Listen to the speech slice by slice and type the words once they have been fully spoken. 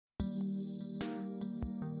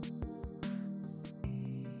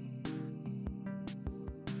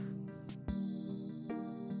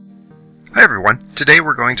Hi everyone, today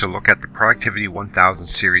we're going to look at the Productivity 1000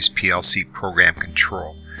 Series PLC program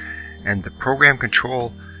control. And the program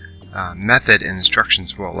control method and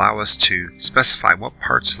instructions will allow us to specify what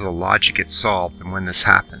parts of the logic get solved and when this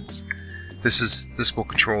happens. This will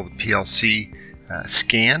control the PLC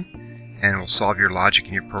scan, and it will solve your logic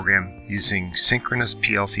in your program using synchronous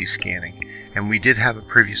PLC scanning. And we did have a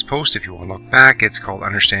previous post, if you want to look back. It's called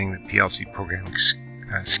Understanding the PLC Programming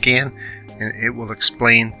Scan, and it will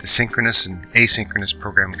explain the synchronous and asynchronous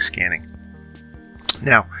programming scanning.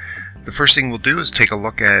 Now, the first thing we'll do is take a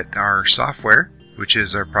look at our software, which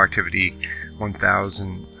is our Productivity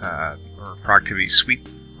 1000 or Productivity Suite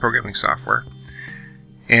programming software.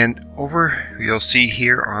 And over, you'll see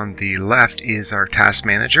here on the left is our task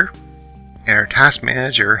manager. And our task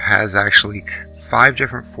manager has actually 5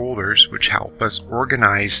 different folders which help us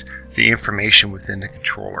organize the information within the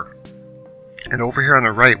controller. And over here on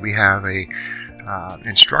the right we have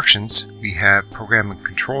instructions. We have program and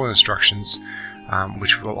control instructions,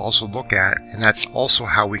 which we'll also look at, and that's also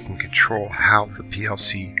how we can control how the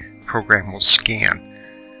PLC program will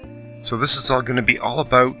scan. So this is all going to be all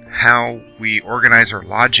about how we organize our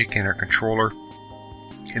logic in our controller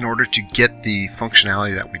in order to get the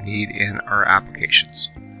functionality that we need in our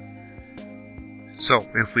applications. So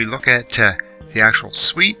if we look at the actual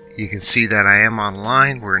suite, you can see that I am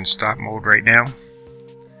online. We're in stop mode right now.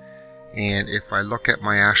 And if I look at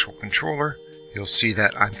my actual controller, you'll see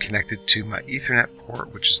that I'm connected to my Ethernet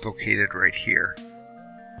port, which is located right here.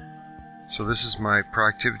 So this is my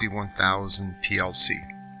Productivity 1000 PLC.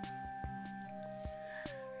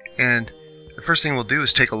 And the first thing we'll do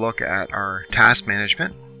is take a look at our task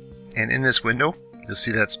management. And in this window, you'll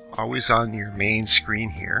see that's always on your main screen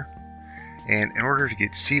here. And in order to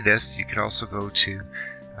see this, you can also go to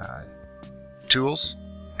Tools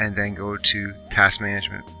and then go to Task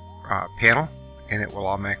Management Panel, and it will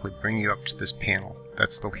automatically bring you up to this panel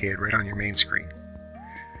that's located right on your main screen.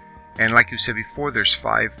 And like you said before, there's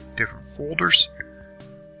 5 different folders.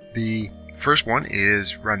 The first one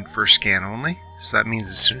is Run First Scan Only, so that means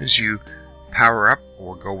as soon as you power up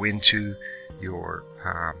or go into your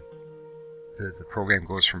the program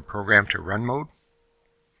goes from program to run mode,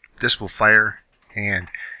 this will fire and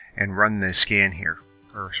run the scan here,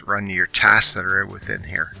 or run your tasks that are within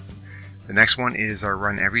here. The next one is our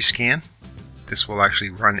Run Every Scan. This will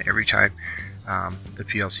actually run every time the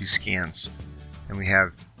PLC scans. And we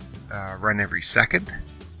have Run Every Second.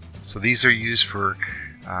 So these are used for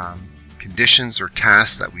conditions or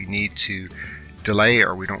tasks that we need to delay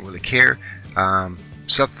or we don't really care.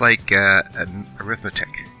 Stuff like arithmetic.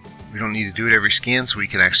 We don't need to do it every scan, so we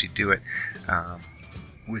can actually do it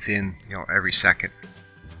within every second.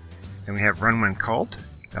 And we have Run When Called.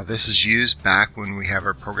 Now this is used back when we have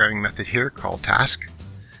our programming method here called task.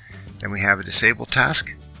 Then we have a disable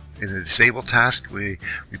task. In the disable task, we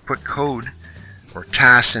put code or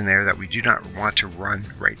tasks in there that we do not want to run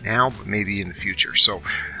right now, but maybe in the future. So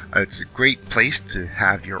it's a great place to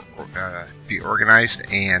have your be organized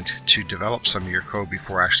and to develop some of your code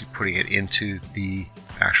before actually putting it into the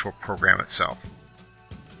actual program itself.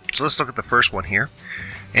 So let's look at the first one here.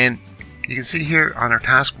 And you can see here on our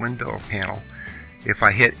task window panel, if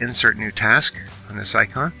I hit Insert New Task on this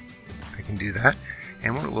icon, I can do that.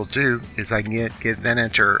 And what it will do is I can then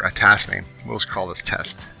enter a task name. We'll just call this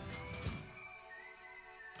Test.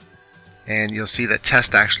 And you'll see that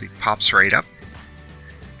Test actually pops right up.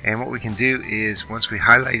 And what we can do is once we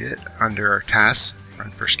highlight it under our tasks,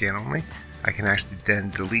 Run First Scan Only, I can actually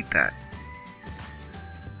then delete that.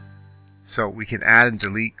 So we can add and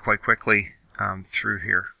delete quite quickly through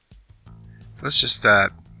here. Let's just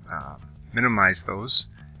minimize those,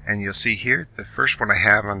 and you'll see here the first one I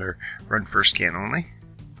have under Run First Scan Only.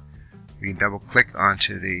 We can double click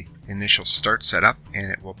onto the initial start setup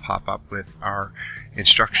and it will pop up with our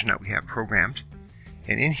instruction that we have programmed.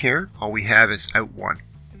 And in here all we have is out 1.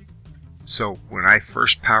 So when I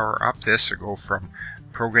first power up this or go from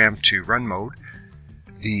program to run mode,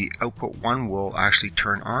 the output 1 will actually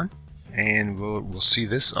turn on, and we'll see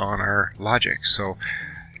this on our logic. So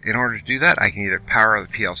in order to do that, I can either power the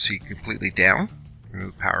PLC completely down,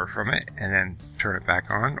 remove power from it, and then turn it back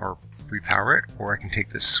on or repower it, or I can take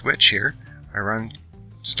this switch here, I run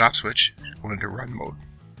stop switch, go into run mode.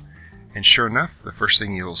 And sure enough, the first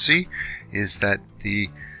thing you'll see is that the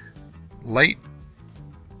light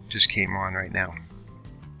just came on right now.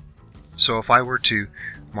 So if I were to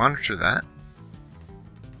monitor that,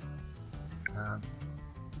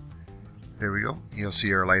 there we go, you'll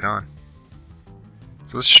see our light on.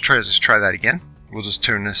 So let's just try that again. We'll just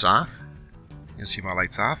turn this off. You'll see my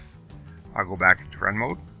lights off. I'll go back into run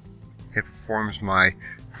mode. It performs my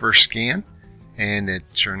first scan, and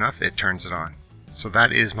sure enough, it turns it on. So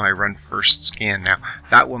that is my run first scan. Now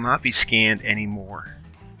that will not be scanned anymore,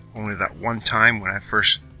 only that one time when I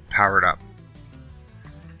first powered up.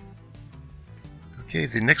 Okay,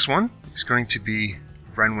 the next one is going to be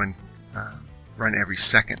run every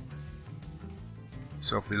second.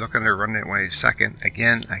 So if we look under run every second,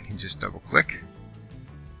 again I can just double click,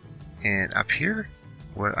 and up here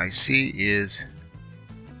what I see is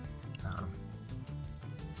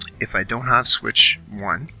if I don't have switch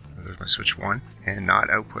 1, there's my switch 1, and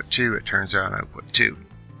not output 2, it turns on output 2.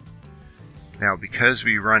 Now because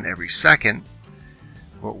we run every second,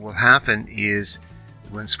 what will happen is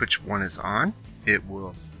when switch 1 is on, it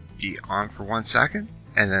will be on for 1 second,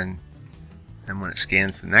 and then when it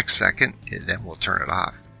scans the next second, it then will turn it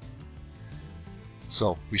off.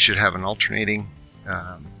 So we should have an alternating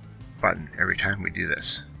button every time we do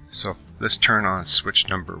this. So let's turn on switch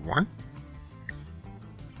number 1.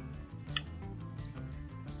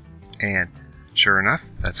 And sure enough,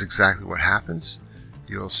 that's exactly what happens.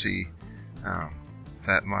 You'll see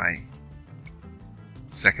that my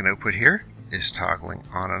second output here is toggling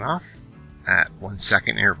on and off at 1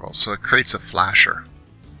 second intervals. So it creates a flasher.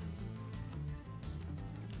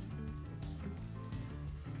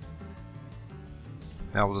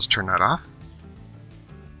 Now we'll just turn that off.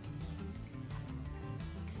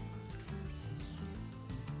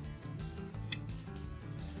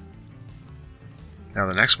 Now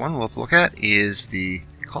the next one we'll look at is the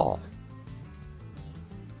call.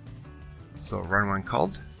 So run when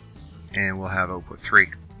called, and we'll have output 3.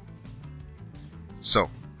 So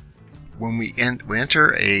when we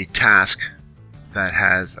enter a task that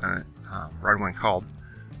has a run when called,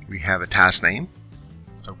 we have a task name,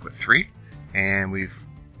 output 3, and we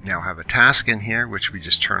now have a task in here which we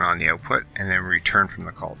just turn on the output and then return from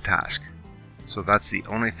the called task. So that's the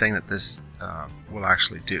only thing that this will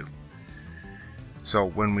actually do. So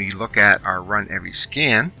when we look at our run every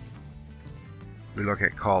scan, we look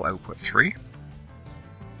at call output 3,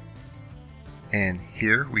 and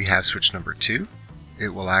here we have switch number 2. It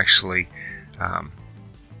will actually,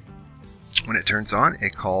 when it turns on,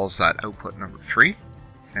 it calls that output number 3,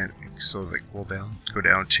 and so that will then go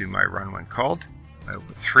down to my run when called,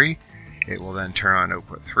 output 3. It will then turn on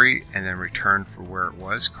output 3 and then return for where it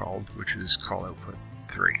was called, which is call output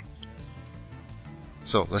 3.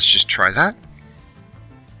 So let's just try that.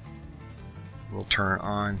 We'll turn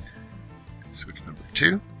on switch number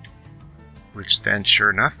 2, which then sure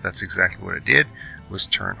enough, that's exactly what it did, was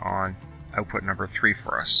turn on output number 3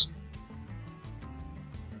 for us.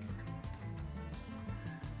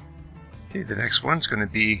 Okay, the next one's going to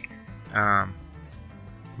be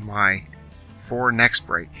my for next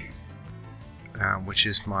break, which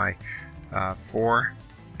is my for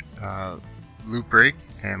loop break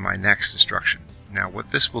and my next instruction. Now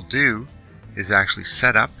what this will do is actually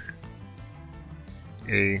set up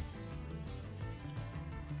a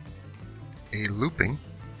looping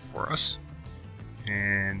for us,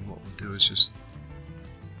 and what we'll do is just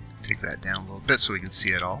take that down a little bit so we can see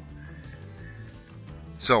it all.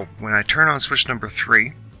 So when I turn on switch number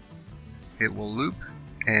 3, it will loop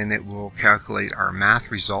and it will calculate our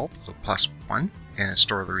math result, so +1, and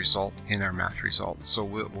store the result in our math result. So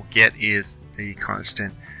what we'll get is a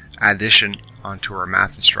constant addition onto our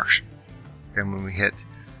math instruction. And when we hit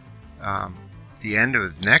the end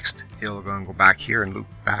of next, it'll go back here and loop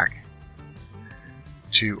back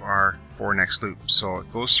to our for next loop. So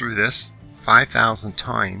it goes through this 5,000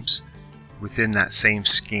 times within that same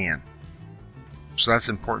scan. So that's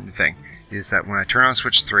the important thing, is that when I turn on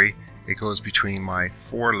switch 3, it goes between my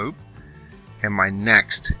for loop and my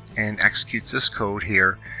next and executes this code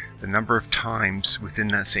here the number of times within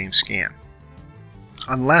that same scan.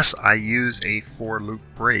 Unless I use a for loop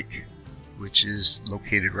break, which is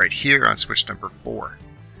located right here on switch number 4.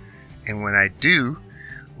 And when I do,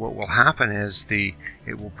 what will happen is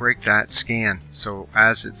it will break that scan. So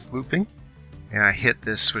as it's looping and I hit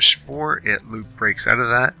this switch 4, it loop breaks out of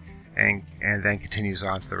that and then continues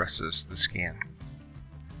on to the rest of the scan.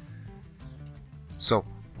 So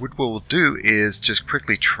what we'll do is just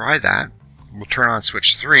quickly try that. We'll turn on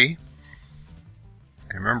switch 3,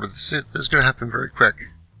 and remember this is going to happen very quick.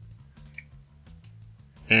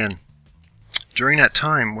 And during that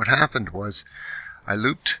time, what happened was I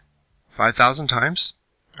looped 5,000 times,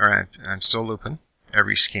 or I'm still looping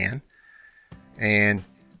every scan, and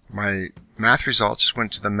my math result just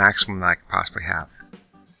went to the maximum that I could possibly have.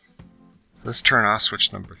 Let's turn off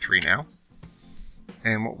switch number 3 now,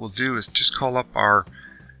 and what we'll do is just call up our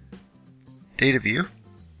data view,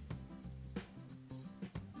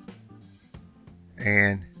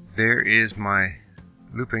 and there is my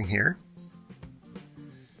looping here.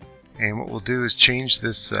 And what we'll do is change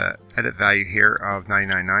this edit value here of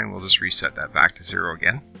 999. We'll just reset that back to 0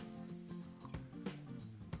 again.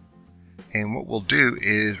 And what we'll do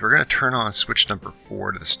is we're going to turn on switch number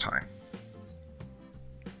 4 this time.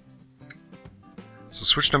 So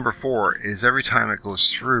switch number 4 is every time it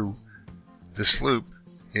goes through this loop,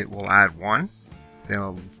 it will add 1. Then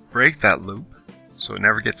it'll break that loop, so it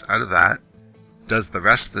never gets out of that. Does the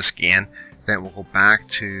rest of the scan, then it will go back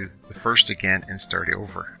to the first again and start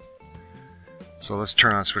over. So let's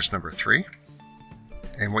turn on switch number 3.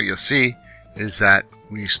 And what you'll see is that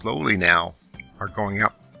we slowly now are going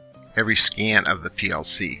up every scan of the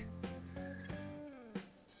PLC.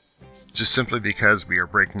 It's just simply because we are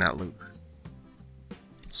breaking that loop.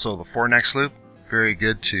 So the 4 next loop, very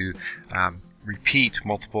good to repeat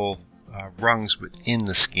multiple rungs within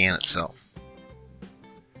the scan itself.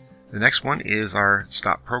 The next one is our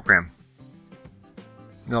stop program.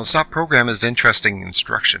 Now the stop program is an interesting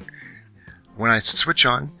instruction. When I switch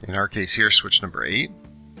on, in our case here, switch number 8,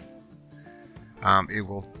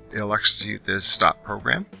 it'll execute this stop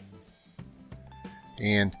program.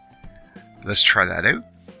 And let's try that out.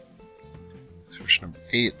 Switch number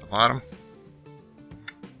 8 at the bottom.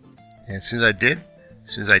 And as soon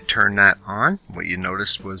as I turned that on, what you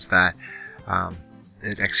noticed was that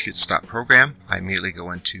it executes stop program. I immediately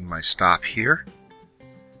go into my stop here.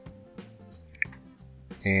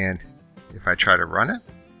 And if I try to run it,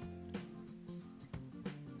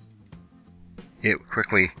 it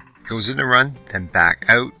quickly goes into run and back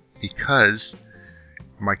out because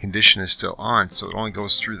my condition is still on, so it only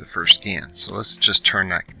goes through the first scan. So let's just turn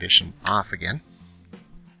that condition off again.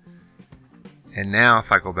 And now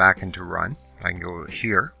if I go back into run, I can go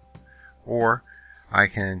here, or I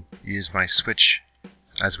can use my switch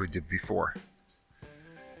as we did before.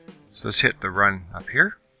 So let's hit the run up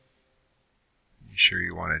here. You sure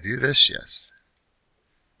you want to do this? Yes.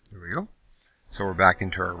 There we go. So we're back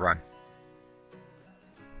into our run.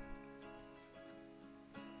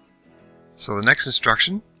 So the next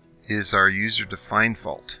instruction is our UserDefined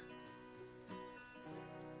Fault.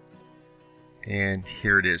 And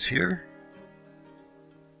here it is here.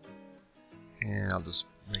 And I'll just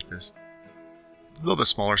make this a little bit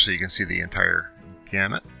smaller so you can see the entire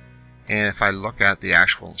gamut. And if I look at the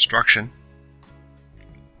actual instruction,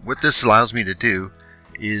 what this allows me to do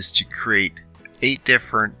is to create 8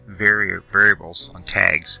 different variables on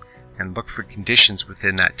tags and look for conditions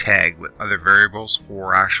within that tag with other variables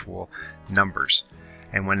or actual numbers.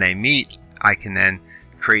 And when they meet, I can then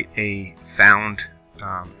create a found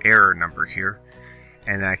error number here,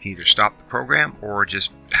 and I can either stop the program or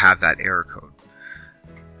just have that error code.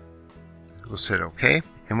 We'll hit OK,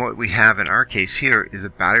 and what we have in our case here is a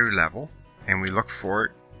battery level, and we look for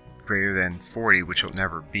it greater than 40, which will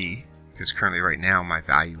never be, because currently right now my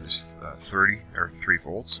value is 3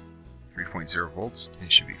 volts. 3.0 volts.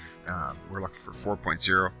 It should be, we're looking for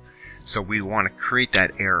 4.0. So we want to create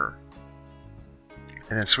that error.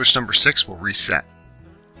 And then switch number 6 will reset.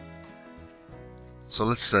 So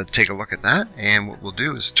let's take a look at that. And what we'll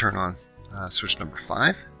do is turn on switch number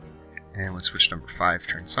 5. And when switch number 5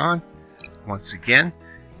 turns on, once again,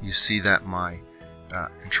 you see that my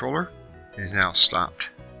controller is now stopped.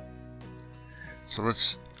 So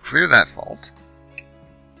let's clear that fault.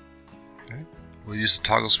 Okay. We'll use the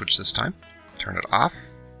toggle switch this time. Turn it off.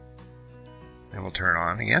 And we'll turn it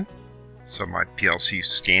on again. So my PLC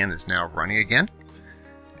scan is now running again.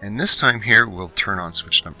 And this time here, we'll turn on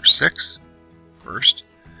switch number 6 first.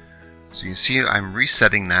 So you can see I'm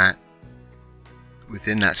resetting that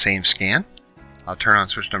within that same scan. I'll turn on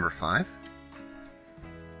switch number 5.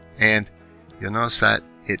 And you'll notice that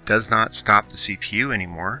it does not stop the CPU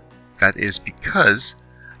anymore. That is because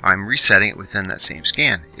I'm resetting it within that same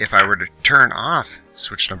scan. If I were to turn off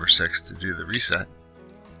switch number 6 to do the reset,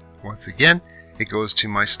 once again, it goes to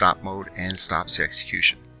my stop mode and stops the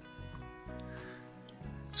execution.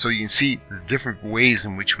 So you can see the different ways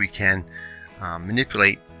in which we can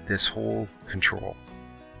manipulate this whole control.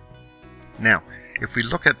 Now, if we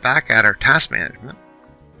look back at our task management,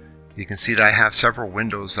 you can see that I have several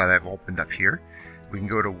windows that I've opened up here. We can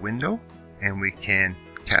go to Window and we can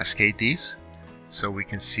cascade these so we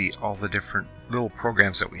can see all the different little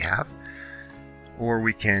programs that we have. Or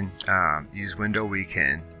we can use Window, we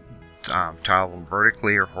can tile them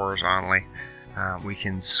vertically or horizontally. We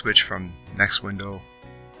can switch from next window,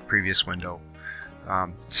 previous window.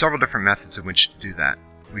 Several different methods in which to do that.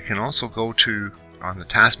 We can also go to, on the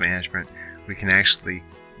task management, we can actually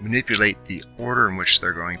manipulate the order in which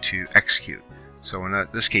they're going to execute. So in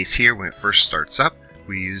this case here, when it first starts up,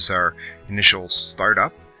 we use our initial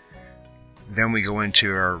startup. Then we go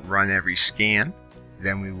into our run every scan.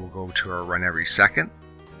 Then we will go to our run every second.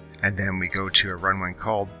 and then we go to a run when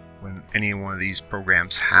called when any one of these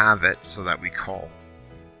programs have it, so that we call.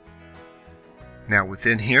 Now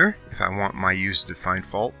within here, if I want my user-defined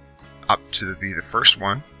fault up to be the first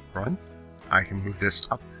one run, I can move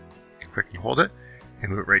this up, click and hold it, and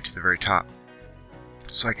move it right to the very top.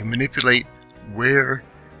 So I can manipulate where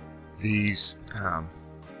these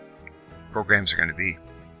programs are going to be.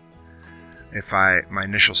 If my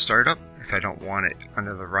initial startup, if I don't want it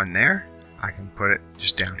under the run there, I can put it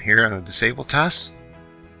just down here on the disable task,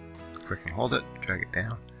 click and hold it, drag it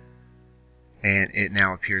down, and it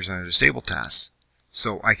now appears under disable tasks.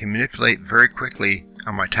 So I can manipulate very quickly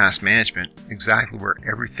on my task management exactly where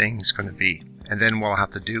everything is going to be. And then what I'll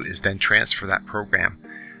have to do is then transfer that program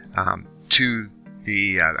to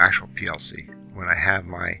the actual PLC when I have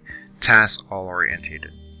my tasks all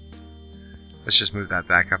orientated. Let's just move that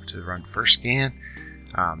back up to the run first scan.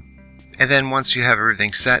 And then once you have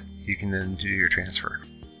everything set, you can then do your transfer.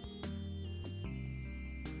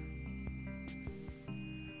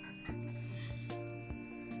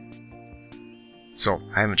 So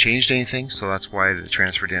I haven't changed anything, so that's why the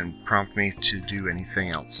transfer didn't prompt me to do anything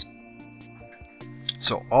else.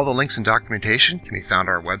 So all the links and documentation can be found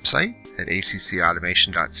on our website at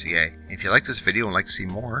accautomation.ca. If you like this video and like to see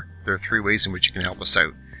more, there are 3 ways in which you can help us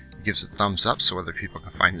out. You give us a thumbs up so other people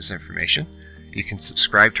can find this information. You can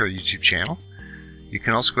subscribe to our YouTube channel. You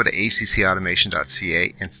can also go to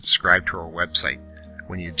accautomation.ca and subscribe to our website.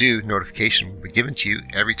 When you do, notification will be given to you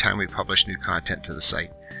every time we publish new content to the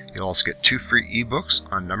site. You'll also get 2 free ebooks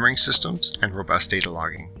on numbering systems and robust data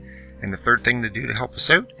logging. And the third thing to do to help us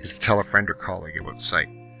out is to tell a friend or colleague about the site.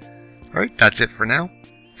 Alright, that's it for now.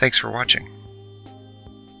 Thanks for watching.